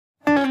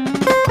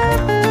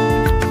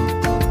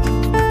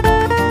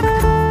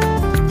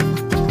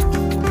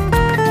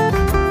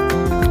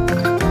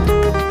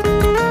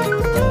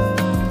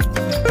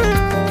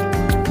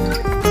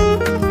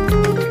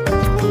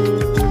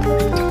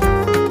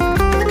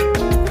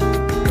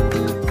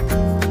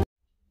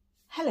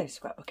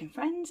scrapbooking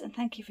friends, and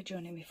thank you for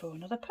joining me for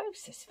another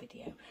process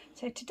video.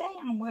 So today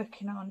I'm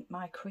working on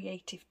my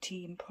creative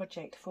team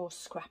project for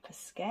Scrapper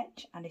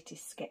Sketch, and it is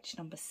sketch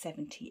number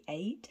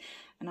 78,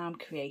 and I'm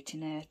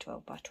creating a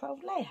 12 by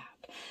 12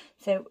 layout.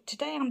 So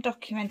today I'm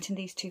documenting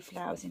these two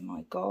flowers in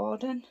my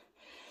garden,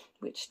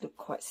 which look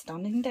quite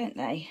stunning, don't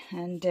they?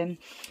 And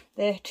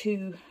they're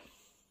two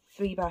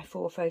 3 by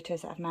 4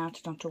 photos that I've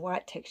mounted onto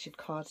white textured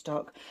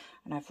cardstock,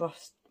 and I've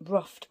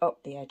roughed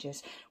up the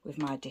edges with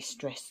my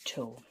distress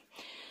tool.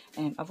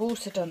 I've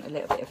also done a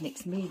little bit of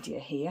mixed media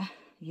here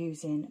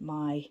using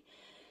my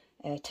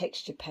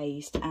texture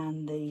paste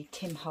and the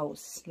Tim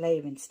Holtz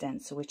layering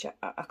stencil, which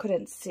I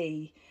couldn't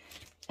see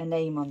a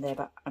name on there,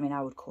 but I mean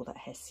I would call that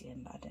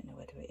hessian, but I don't know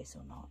whether it is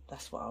or not.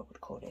 That's what I would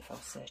call it if I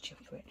was searching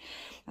for it.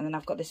 And then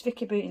I've got this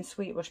Vicki Boutin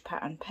Sweet Rush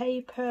pattern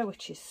paper,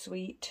 which is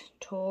Sweet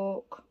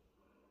Talk.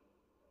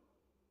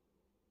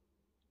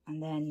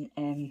 And then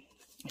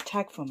a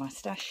tag for my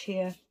stash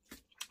here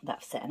that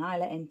I've set an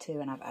eyelet into,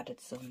 and I've added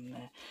some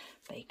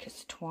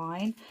baker's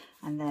twine.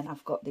 And then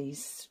I've got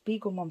these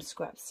Spiegel Mom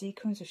Scrap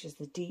Sequins, which is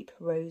the Deep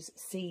Rose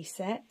Sea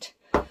set.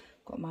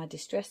 Got my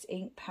Distress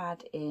ink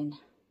pad in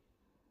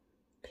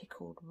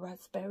Pickled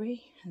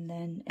Raspberry, and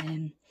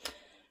then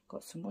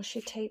got some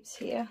washi tapes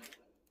here.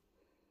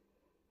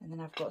 And then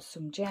I've got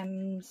some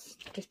gems,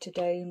 glitter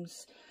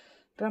domes,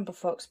 Bramble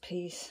Fox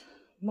piece,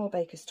 more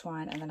baker's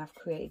twine, and then I've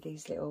created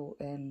these little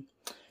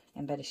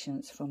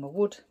embellishments from a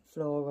wood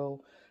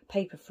floral,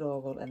 paper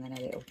floral, and then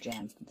a little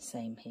gem. The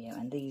same here.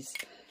 And these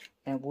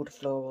wood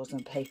florals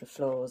and paper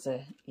florals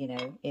are, you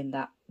know, in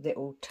that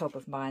little tub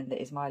of mine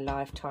that is my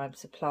lifetime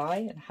supply,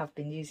 and I have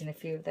been using a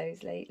few of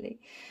those lately.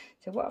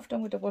 So what I've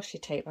done with the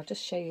washi tape, I'll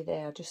just show you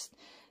there. I just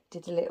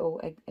did a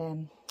little,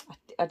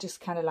 I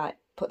just kind of like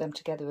put them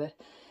together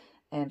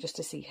just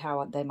to see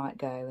how they might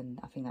go, and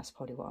I think that's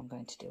probably what I'm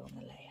going to do on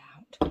the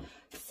layout.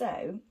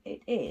 So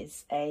it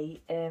is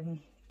a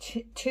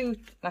two,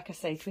 like I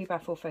say, 3 by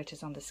 4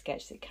 photos on the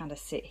sketch that kind of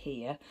sit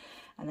here,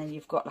 and then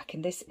you've got, like,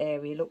 in this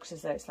area, it looks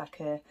as though it's like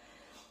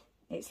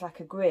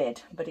a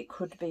grid, but it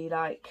could be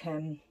like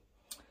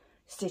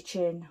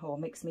stitching or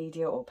mixed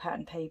media or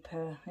pattern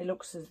paper. It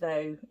looks as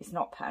though it's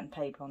not pattern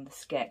paper on the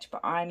sketch,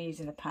 but I'm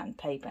using the pattern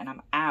paper and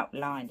I'm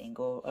outlining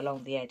or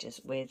along the edges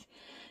with,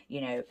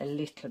 you know, a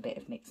little bit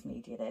of mixed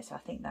media there. So I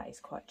think that is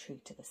quite true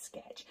to the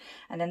sketch.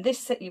 And then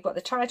this, you've got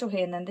the title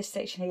here, and then this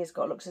section here has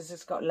got, looks as though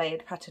it's got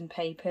layered pattern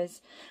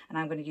papers, and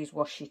I'm going to use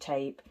washi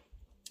tape.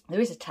 There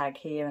is a tag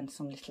here and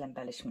some little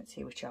embellishments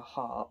here, which are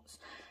hearts,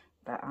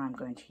 but I'm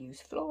going to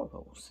use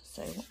florals.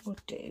 So what we'll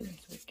do is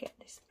we'll get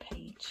this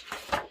page,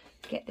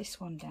 get this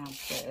one down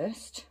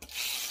first,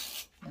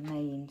 the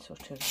main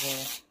sort of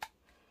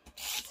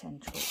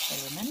central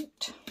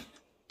element,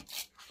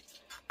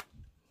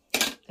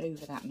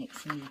 over that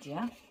mixed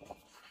media.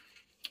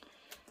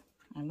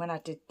 And when I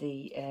did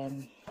the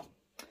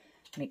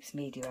mixed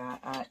media,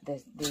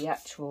 the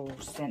actual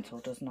stencil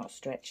does not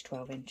stretch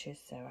 12 inches,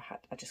 so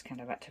I just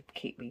kind of had to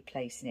keep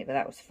replacing it, but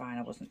that was fine.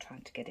 I wasn't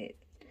trying to get it,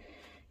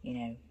 you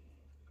know,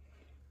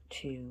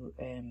 to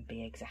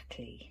be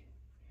exactly,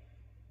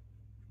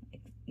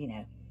 you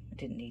know, I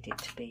didn't need it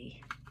to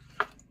be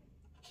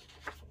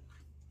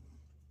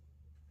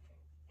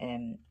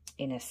in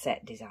a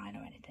set design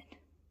or anything.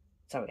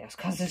 Sorry, I was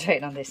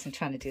concentrating on this and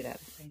trying to do that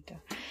at the same time.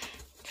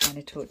 Trying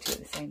to talk to you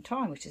at the same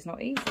time, which is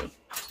not easy.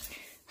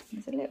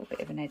 There's a little bit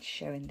of an edge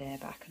showing there,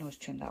 but I can always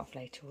trim that off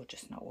later. We'll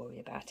just not worry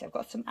about it. I've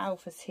got some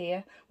alphas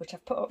here, which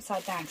I've put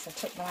upside down because I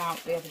took them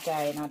out the other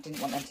day and I didn't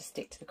want them to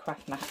stick to the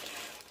craft mat.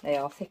 They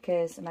are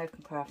Thickers,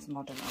 American Crafts,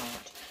 Modern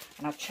Art.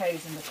 And I've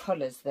chosen the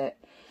colours that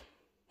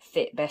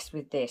fit best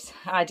with this.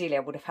 Ideally,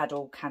 I would have had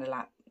all kind of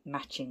like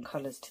matching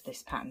colours to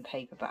this pattern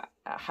paper, but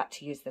I had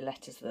to use the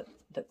letters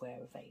that were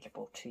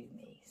available to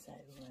me. So,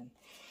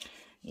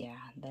 yeah,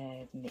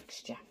 they're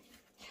mixture.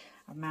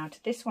 I've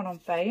mounted this one on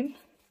foam.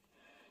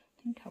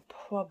 I think I'll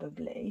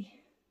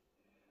probably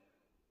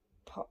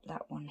pop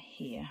that one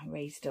here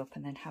raised up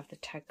and then have the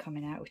tag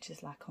coming out, which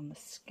is like on the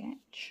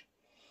sketch.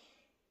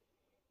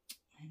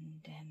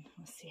 And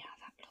we'll see how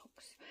that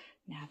looks.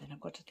 Now then, I've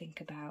got to think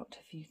about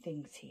a few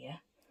things here,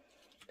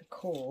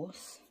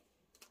 because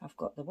I've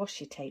got the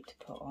washi tape to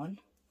put on.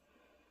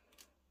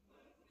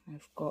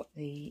 I've got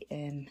the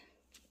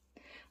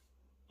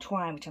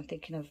twine, which I'm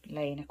thinking of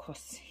laying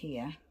across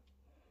here.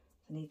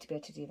 I need to be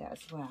able to do that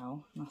as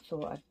well. And I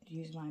thought I'd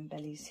use my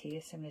embellies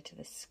here, similar to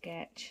the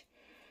sketch.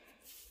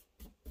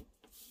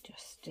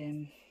 Just,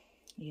 you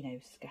know,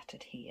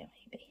 scattered here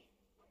maybe.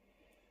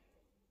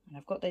 And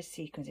I've got those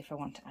sequins if I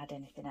want to add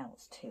anything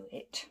else to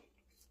it.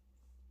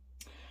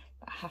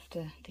 But I have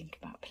to think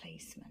about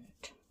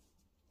placement.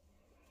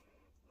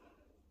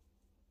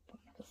 Put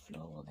another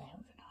floral there,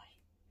 haven't I?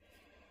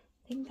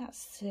 I think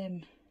that's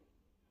the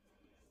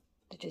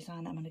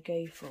design I'm going to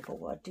go for. But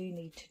what I do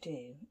need to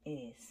do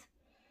is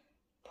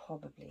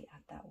probably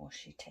add that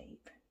washi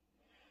tape.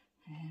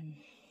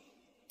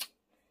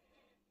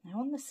 Now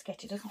on the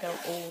sketch, it doesn't go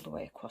all the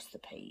way across the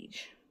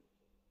page.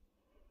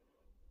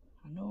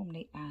 I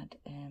normally add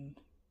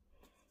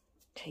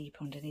tape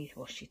underneath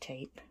washi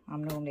tape.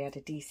 I'm normally add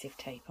adhesive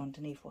tape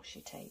underneath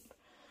washi tape,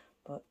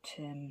 but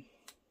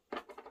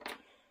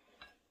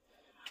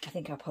I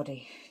think I'll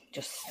probably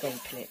just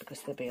staple it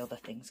because there'll be other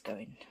things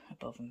going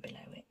above and below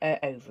it,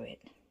 over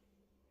it.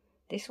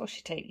 This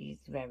washi tape is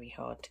very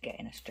hard to get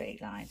in a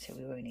straight line, so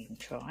we won't even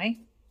try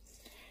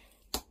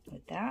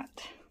with that.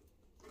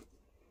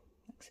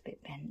 Looks a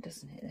bit bent,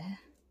 doesn't it, there?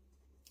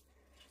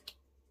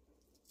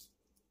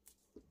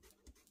 I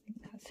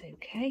think that's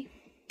okay.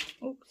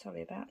 Oh,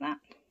 sorry about that.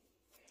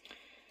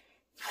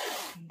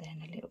 And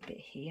then a little bit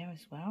here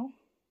as well.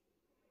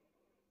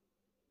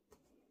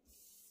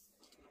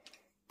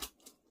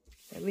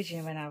 So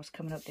originally, when I was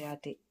coming up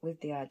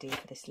with the idea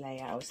for this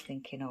layout, I was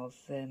thinking of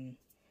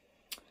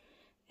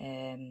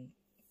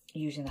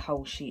using the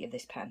whole sheet of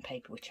this pattern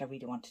paper, which I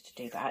really wanted to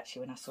do, but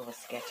actually when I saw the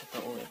sketch I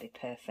thought, oh, it'd be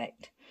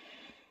perfect.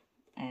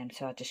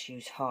 So I just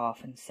use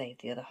half and save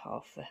the other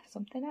half for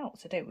something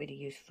else. I don't really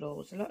use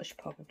florals a lot, as you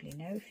probably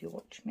know if you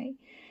watch me,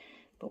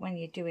 but when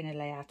you're doing a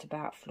layout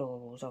about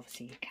florals,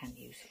 obviously you can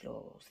use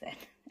florals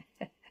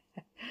then.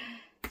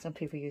 Some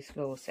people use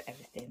florals for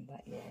everything,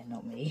 but yeah,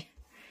 not me.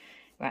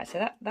 Right,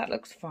 so that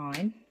looks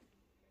fine.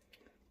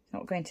 It's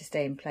not going to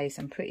stay in place,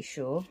 I'm pretty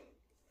sure.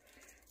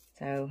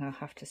 So I'll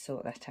have to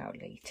sort that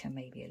out later,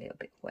 maybe a little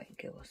bit wet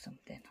glue or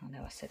something. I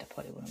know I said I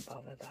probably wouldn't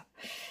bother, but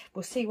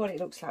we'll see what it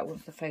looks like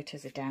once the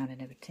photos are down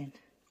and everything.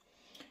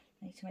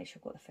 I need to make sure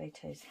I've got the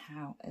photos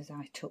how as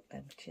I took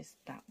them, which is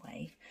that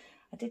way.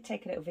 I did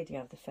take a little video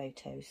of the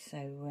photos, so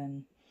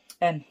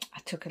I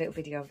took a little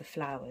video of the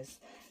flowers.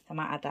 I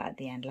might add that at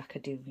the end, like I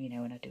do, you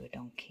know, when I do a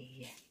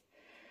donkey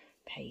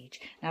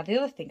page. Now the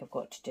other thing I've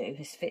got to do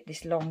is fit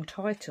this long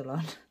title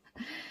on,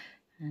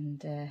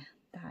 and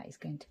that is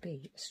going to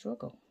be a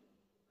struggle.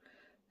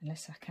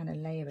 Unless I kind of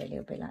layer it a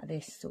little bit like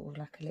this, sort of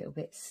like a little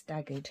bit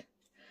staggered.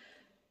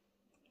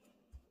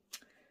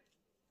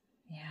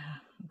 Yeah,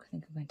 I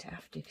think I'm going to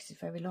have to because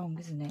it's very long,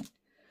 isn't it?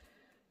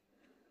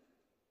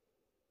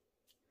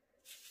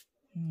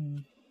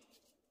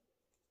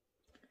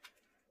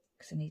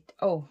 Because I need,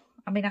 oh,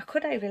 I mean, I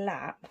could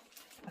overlap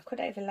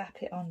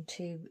it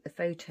onto the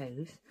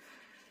photos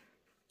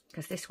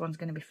because this one's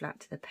going to be flat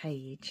to the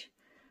page.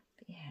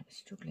 But yeah, we're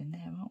struggling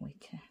there, aren't we,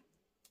 to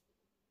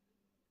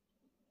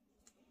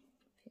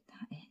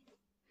in.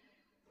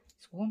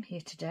 It's warm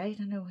here today. I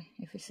don't know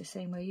if it's the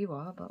same where you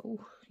are, but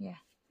oh yeah,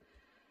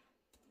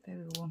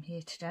 very warm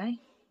here today.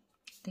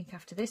 I think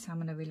after this I'm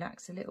going to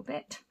relax a little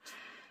bit.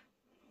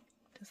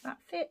 Does that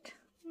fit?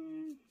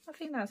 I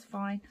think that's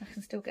fine. I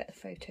can still get the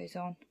photos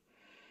on.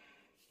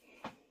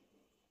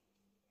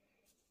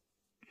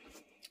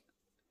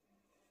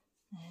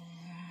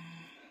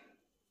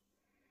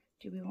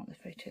 Do we want the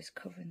photos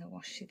covering the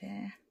washi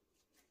there?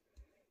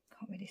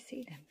 Can't really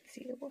see them.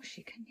 See the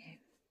washi, can you?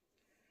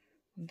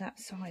 On that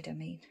side, I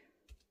mean.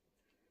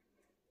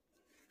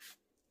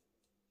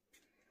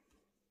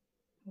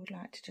 I would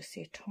like to just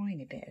see a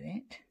tiny bit of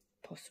it,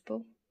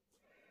 possible.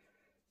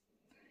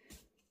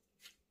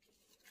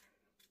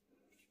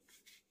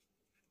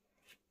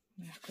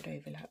 I could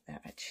overlap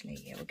that actually.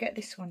 Yeah, we'll get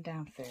this one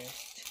down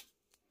first.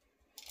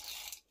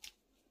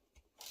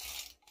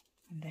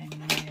 And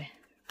then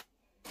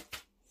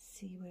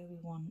see where we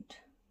want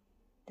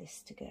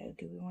this to go.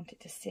 Do we want it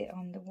to sit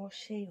on the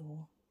washi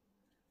or?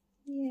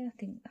 Yeah,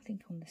 I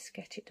think on the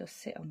sketch it does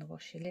sit on the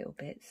washi a little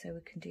bit, so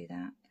we can do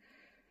that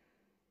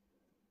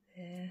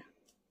there.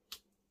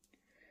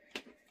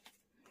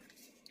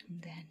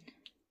 And then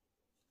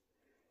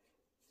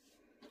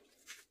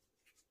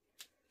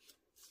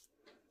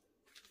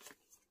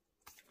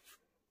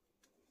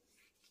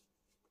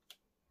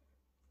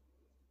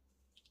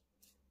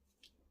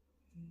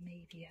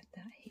maybe add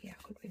that here.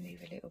 I could remove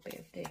a little bit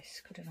of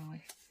this, couldn't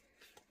I?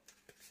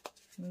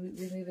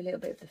 Remove a little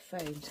bit of the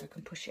foam so I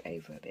can push it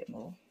over a bit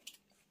more.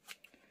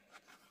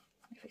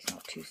 If it's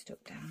not too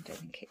stuck down, I don't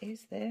think it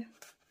is there.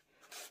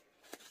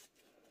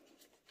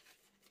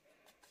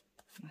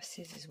 My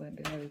scissors won't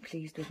be very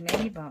pleased with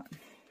me, but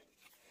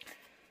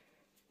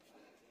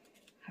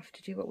have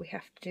to do what we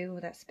have to do.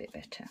 Well, that's a bit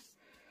better.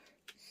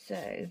 So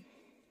I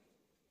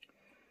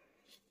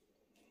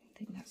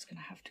think that's going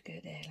to have to go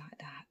there like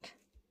that.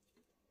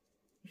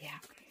 Yeah,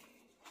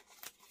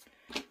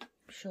 I'm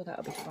sure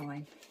that'll be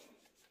fine.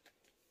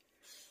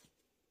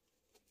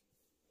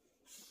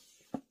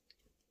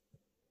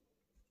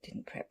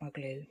 Didn't prep my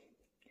glue.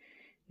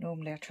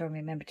 Normally I try and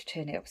remember to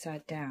turn it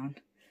upside down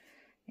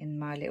in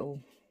my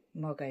little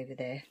mug over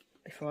there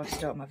before I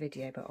start my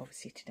video, but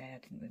obviously today I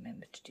didn't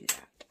remember to do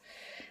that.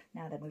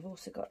 Now then, we've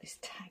also got this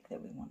tag that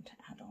we want to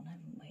add on,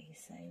 haven't we?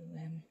 So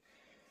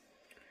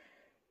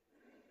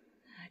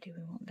how do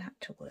we want that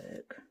to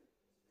work?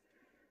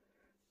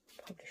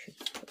 Probably should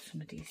put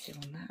some adhesive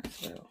on that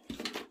as well.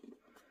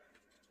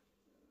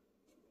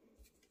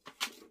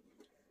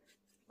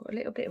 Got a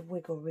little bit of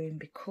wiggle room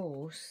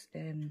because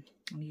I'm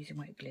using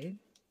wet glue,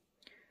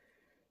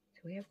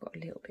 so we have got a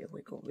little bit of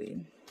wiggle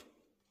room.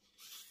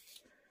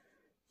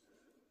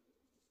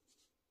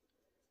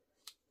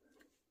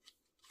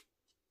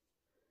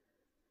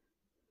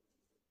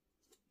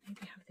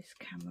 Maybe have this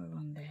camera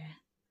on there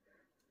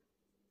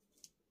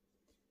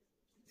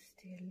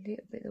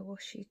little bit of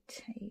washi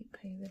tape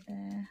over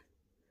there.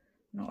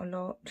 Not a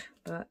lot,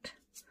 but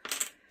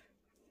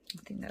I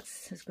think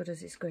that's as good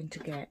as it's going to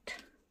get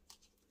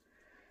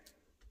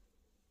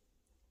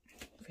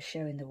for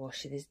showing the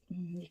washi. There's,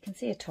 you can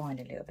see a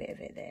tiny little bit of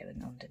it there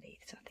and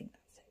underneath, so I think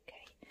that's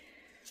okay.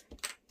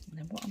 And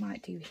then what I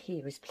might do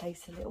here is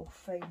place a little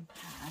foam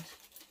pad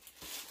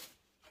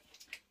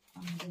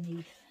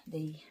underneath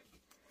the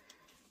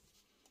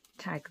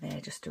tag there,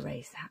 just to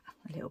raise that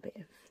a little bit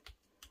of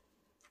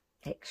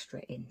extra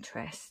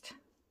interest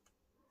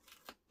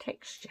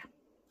texture,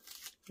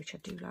 which I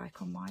do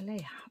like on my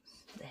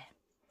layouts there.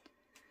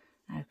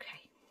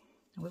 Okay,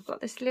 and we've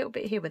got this little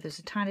bit here where there's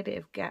a tiny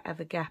bit of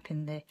a gap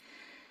in the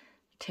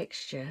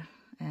texture,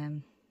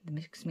 the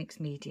mixed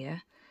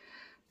media,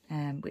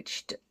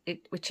 which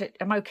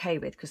I'm okay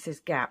with because there's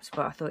gaps,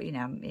 but I thought, you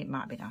know, it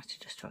might be nice to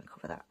just try and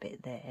cover that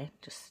bit there,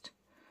 just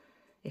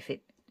if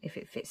it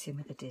fits in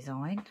with the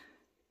design.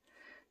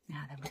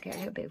 Now then, we'll get a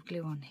little bit of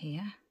glue on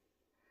here.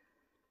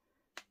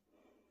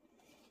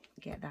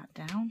 Get that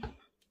down.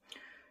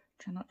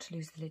 Try not to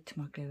lose the lid to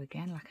my glue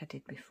again like I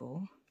did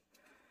before.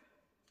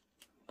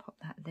 Pop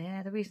that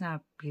there. The reason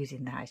I'm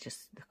using that is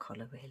just the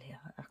colour, really.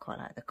 I quite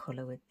like the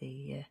colour with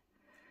the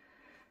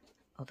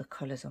other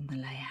colours on the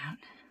layout.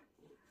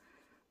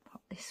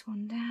 Pop this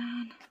one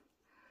down.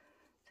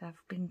 So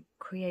I've been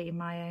creating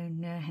my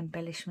own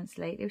embellishments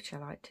lately, which I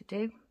like to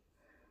do,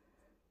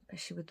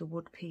 especially with the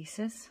wood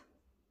pieces.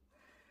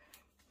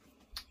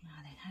 Now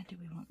then, how do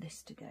we want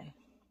this to go?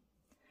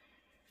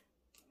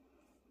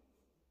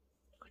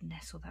 Could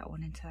nestle that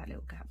one into that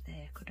little gap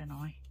there, couldn't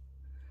I?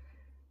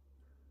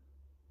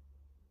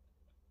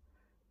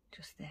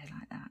 Just there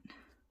like that.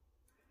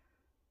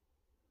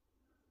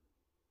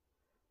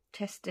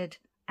 Tested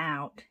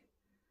out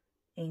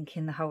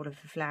inking the whole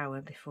of the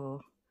flower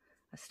before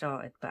I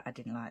started, but I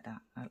didn't like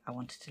that. I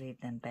wanted to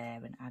leave them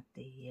bare and add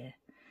the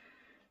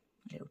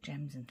little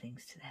gems and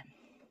things to them.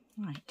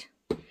 Right.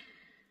 I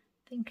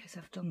think as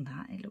I've done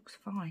that, it looks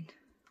fine.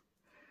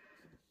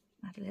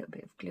 Add a little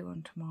bit of glue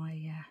onto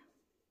my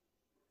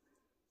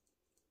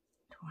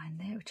twine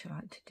there, which I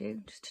like to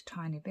do, just a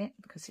tiny bit,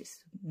 because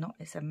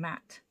it's a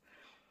matte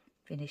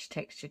finished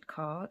textured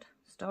card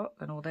stock,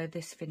 and although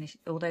this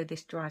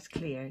dries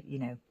clear, you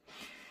know,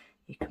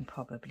 you can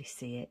probably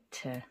see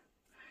it.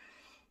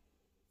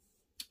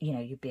 You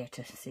know, you'll be able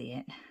to see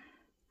it.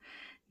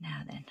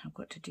 Now then, I've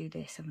got to do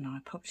this, haven't I? I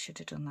probably should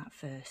have done that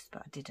first,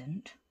 but I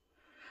didn't.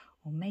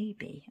 Or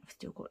maybe I've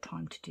still got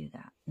time to do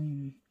that.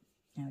 No,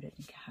 I don't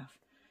think I have.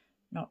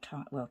 Not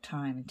time, well,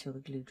 time until the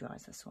glue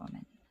dries, that's what I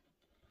meant.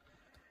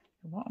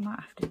 What I might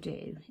have to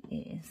do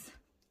is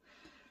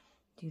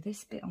do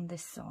this bit on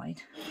this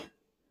side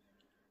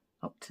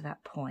up to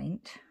that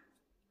point,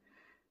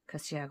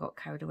 because yeah, I got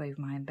carried away with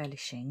my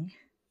embellishing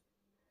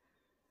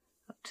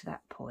up to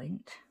that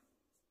point,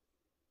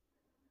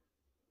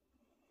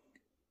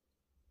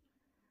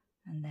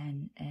 and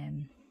then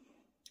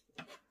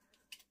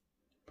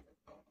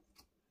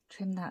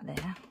trim that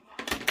there.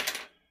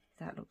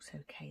 That looks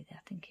okay there,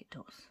 I think it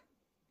does.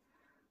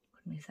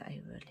 Could move that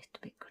over a little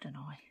bit, couldn't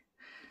I?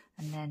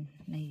 And then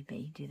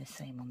maybe do the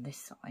same on this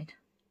side.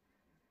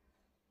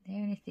 The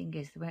only thing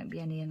is there won't be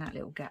any in that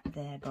little gap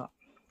there, but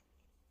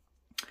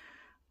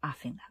I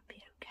think that'd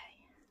be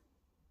okay.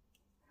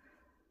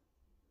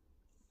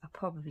 I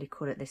probably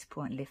could at this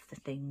point lift the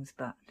things,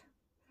 but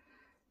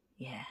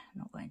yeah, I'm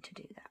not going to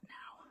do that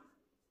now.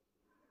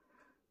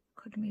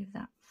 Could move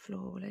that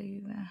floral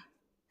over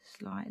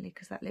slightly,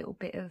 because that little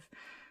bit of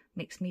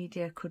mixed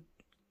media could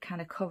kind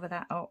of cover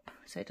that up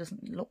so it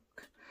doesn't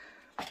look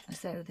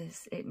as though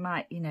there's, it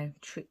might, you know,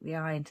 trick the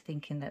eye into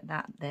thinking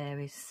that there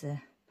is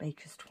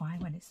baker's twine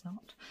when it's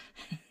not.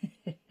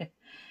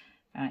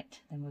 Right,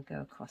 then we'll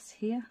go across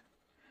here.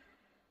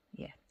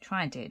 Yeah,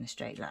 try and do it in a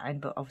straight line,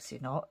 but obviously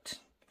not.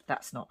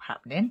 That's not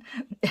happening.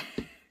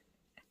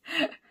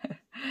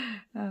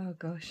 Oh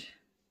gosh,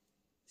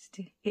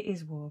 it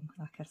is warm,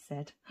 like I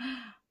said.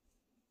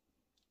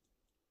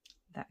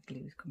 That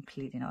glue is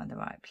completely not in the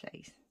right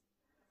place,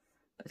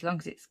 but as long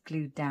as it's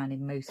glued down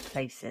in most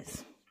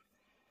places,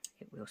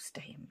 it will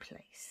stay in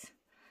place.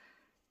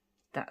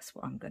 That's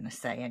what I'm going to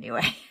say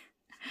anyway.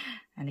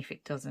 And if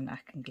it doesn't, I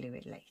can glue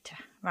it later.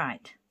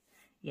 Right,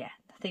 yeah,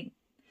 I think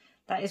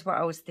that is what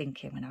I was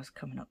thinking when I was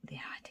coming up with the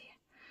idea,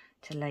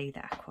 to lay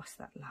that across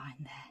that line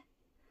there,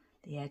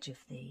 the edge of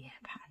the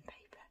pattern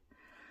paper.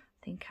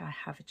 I think I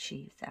have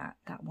achieved that.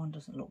 That one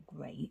doesn't look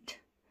great.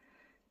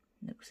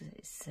 It looks as if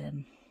it's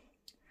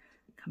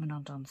coming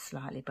undone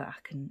slightly, but I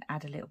can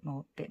add a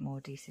little bit more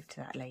adhesive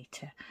to that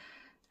later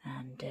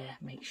and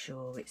make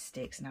sure it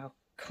sticks, and I'll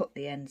cut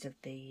the ends of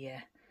the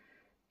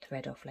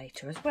thread off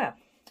later as well.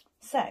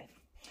 So,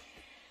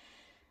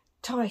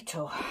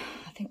 title.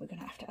 I think we're going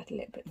to have to add a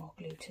little bit more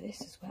glue to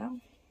this as well.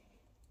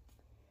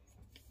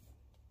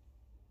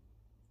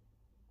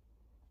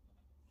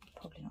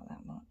 Probably not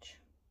that much.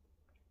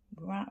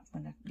 Right,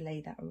 I'm going to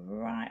lay that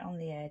right on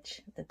the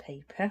edge of the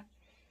paper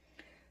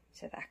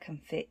so that I can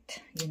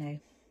fit, you know,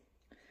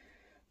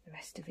 the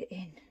rest of it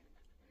in.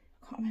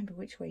 can't remember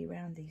which way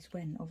round these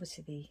went.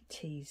 Obviously the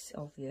T's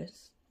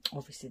obvious.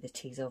 Obviously the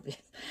T's obvious.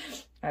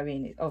 I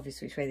mean, it's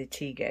obvious which way the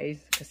T goes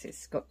because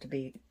it's got to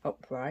be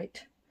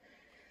upright.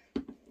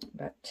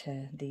 But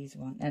these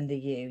one and the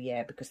U,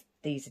 yeah, because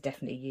these are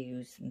definitely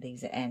U's and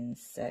these are N's,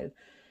 so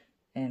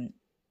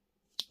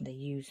they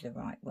use the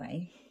right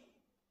way.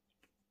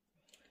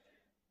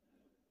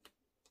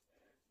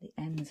 The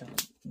N's are,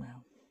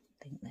 well,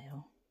 I think they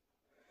are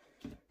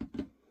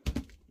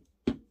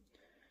the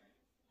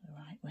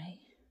right way.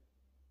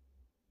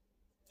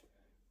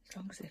 As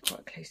long as they're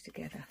quite close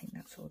together, I think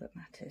that's all that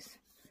matters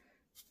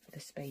for the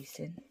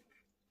spacing.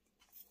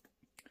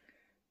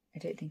 I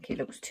don't think it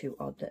looks too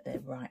odd that they're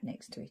right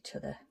next to each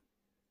other,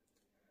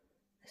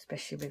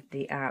 especially with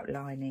the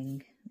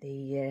outlining,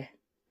 the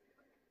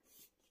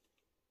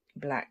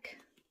black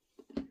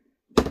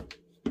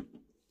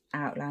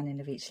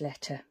outlining of each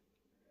letter.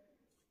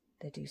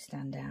 They do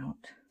stand out.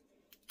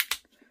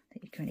 I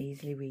think you can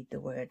easily read the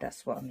word,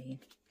 that's what I mean.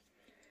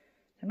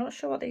 I'm not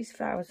sure what these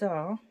flowers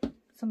are.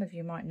 Some of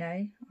you might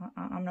know.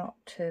 I'm not,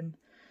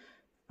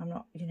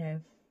 you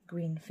know,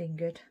 green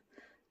fingered.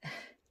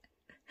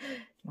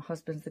 My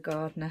husband's the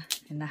gardener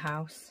in the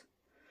house.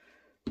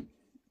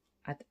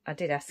 I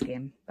did ask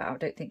him, but I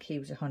don't think he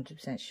was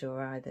 100%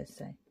 sure either.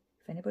 So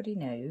if anybody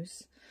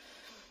knows,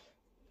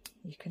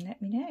 you can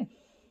let me know.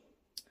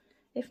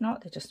 If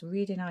not, they're just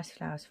really nice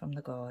flowers from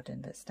the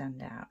garden that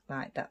stand out,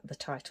 like that the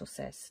title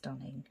says,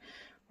 stunning.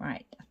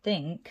 Right, I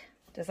think,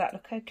 does that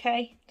look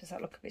okay? Does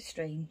that look a bit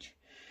strange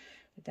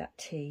with that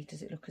T?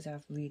 Does it look as though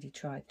I've really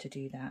tried to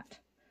do that?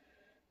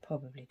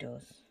 Probably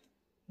does.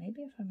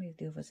 Maybe if I move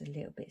the others a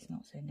little bit, it's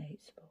not so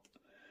noticeable.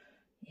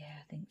 Yeah,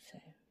 I think so.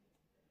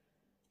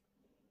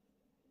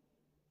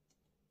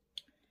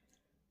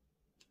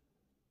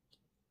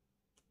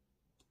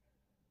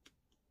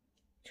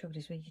 Trouble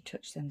is when you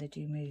touch them, they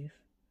do move.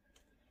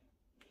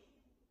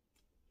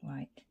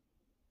 Right. I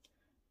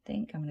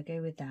think I'm going to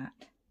go with that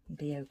and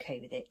be okay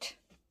with it.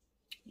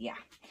 Yeah.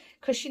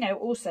 Because, you know,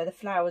 also the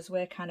flowers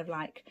were kind of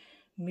like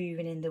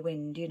moving in the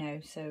wind, you know.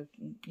 So,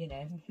 you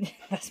know,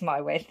 that's my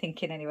way of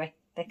thinking anyway.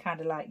 They're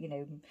kind of like, you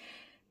know,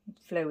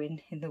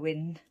 flowing in the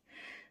wind.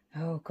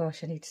 Oh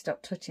gosh, I need to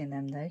stop touching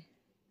them though.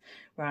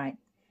 Right,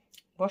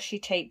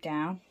 washi tape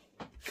down.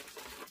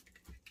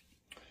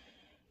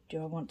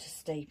 Do I want to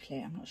staple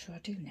it? I'm not sure I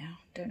do now.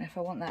 Don't know if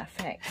I want that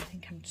effect. I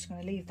think I'm just going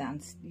to leave that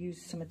and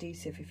use some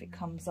adhesive if it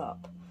comes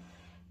up.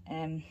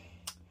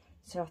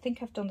 So I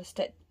think I've done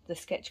the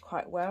sketch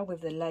quite well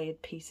with the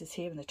layered pieces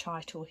here and the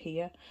title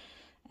here,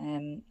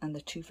 and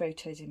the two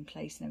photos in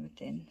place and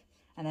everything.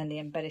 And then the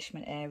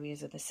embellishment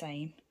areas are the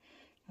same.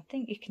 I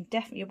think you can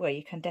definitely, well,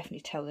 you can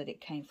definitely tell that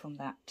it came from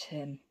that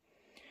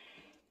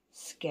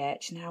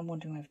sketch. Now I'm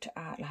wondering whether to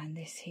outline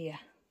this here.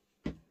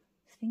 I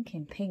was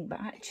thinking pink,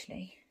 but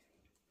actually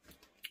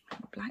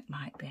black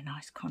might be a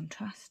nice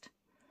contrast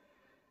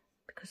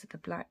because of the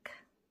black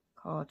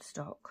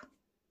cardstock.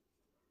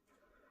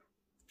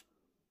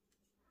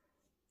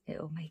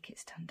 It'll make it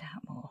stand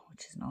out more,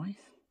 which is nice.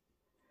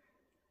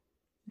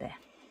 There,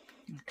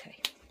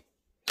 okay.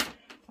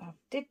 I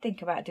did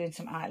think about doing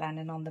some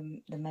outlining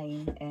on the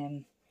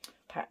main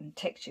pattern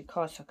textured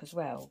cardstock as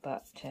well,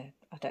 but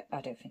I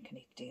don't think I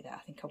need to do that.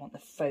 I think I want the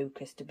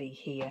focus to be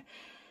here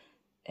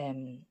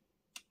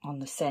on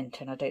the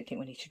centre, and I don't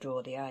think we need to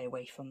draw the eye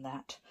away from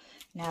that.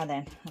 Now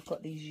then, I've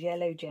got these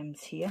yellow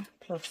gems here,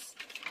 plus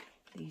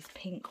these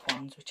pink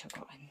ones, which I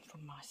got in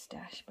from my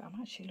stash, but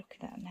I'm actually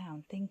looking at it now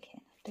and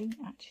thinking, I don't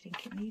actually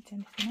think it needs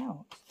anything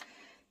else.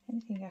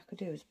 Anything I could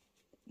do is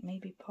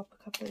maybe pop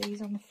a couple of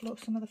these on the floor,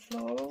 some of the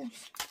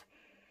florals,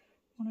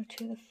 one or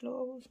two of the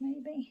florals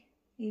maybe,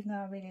 even though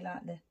I really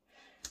like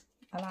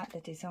the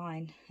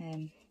design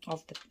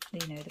of the,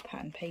 you know, the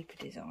pattern paper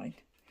design.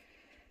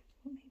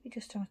 Or maybe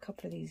just on a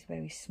couple of these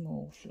very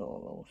small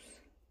florals,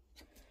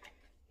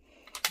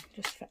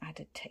 just for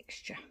added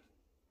texture.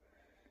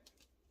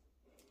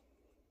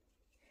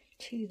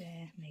 Two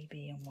there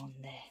maybe and one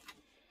there.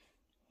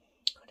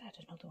 Could add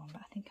another one,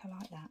 but I think I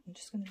like that. I'm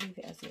just going to leave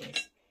it as it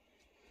is.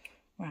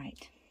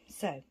 Right,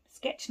 so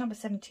sketch number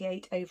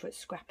 78 over at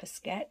Scrapper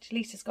Sketch.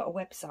 Lisa's got a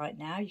website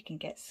now. You can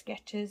get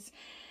sketches,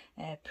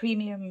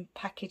 premium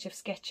package of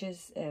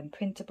sketches,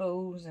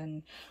 printables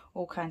and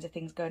all kinds of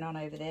things going on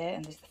over there.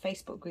 And there's the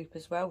Facebook group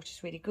as well, which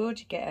is really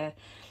good. You get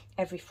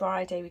every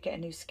Friday we get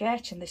a new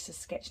sketch, and this is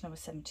sketch number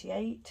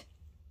 78.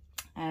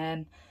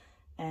 And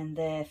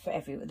they're for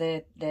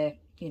they're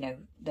you know,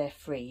 they're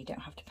free. You don't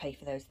have to pay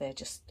for those. They're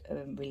just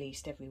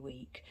released every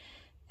week.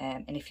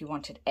 And if you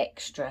wanted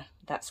extra,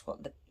 that's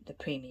what the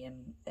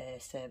premium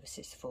service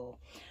is for.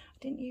 I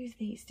didn't use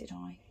these, did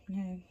I?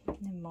 No,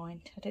 never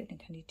mind. I don't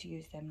think I need to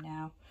use them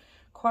now.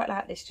 Quite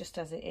like this just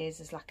as it is,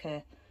 as like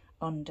a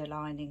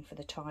underlining for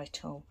the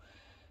title.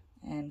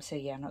 So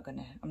yeah, I'm not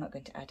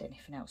going to add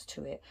anything else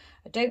to it.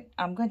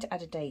 I'm going to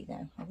add a date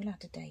though. I will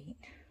add a date.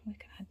 We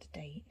can add the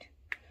date,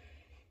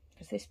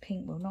 because this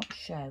pink will not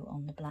show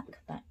on the black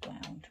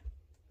background,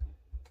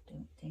 I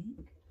don't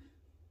think.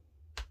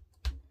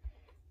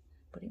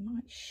 But it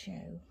might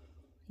show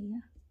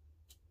here.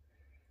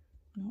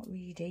 Not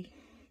really.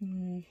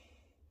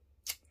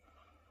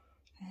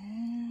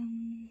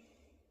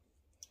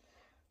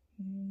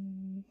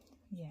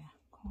 Yeah,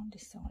 can't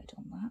decide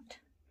on that.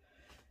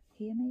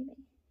 Here maybe?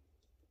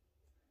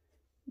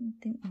 I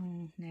think,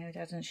 no, it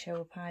doesn't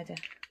show up either.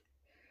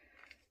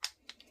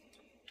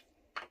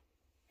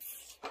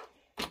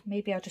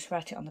 Maybe I'll just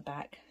write it on the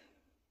back.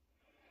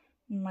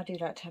 I do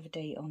like to have a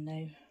date on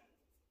though.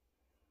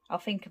 I'll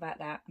think about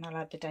that and I'll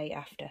add the date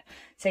after.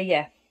 So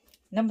yeah,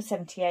 number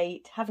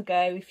 78, have a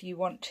go if you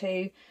want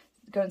to.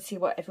 Go and see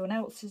what everyone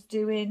else is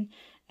doing.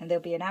 And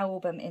there'll be an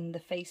album in the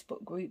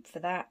Facebook group for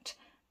that.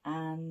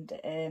 And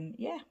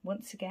yeah,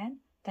 once again,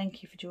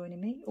 thank you for joining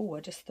me. Oh,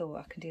 I just thought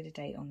I can do the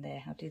date on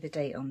there. I'll do the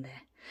date on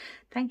there.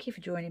 Thank you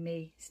for joining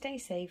me. Stay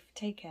safe,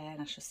 take care,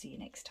 and I shall see you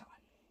next time.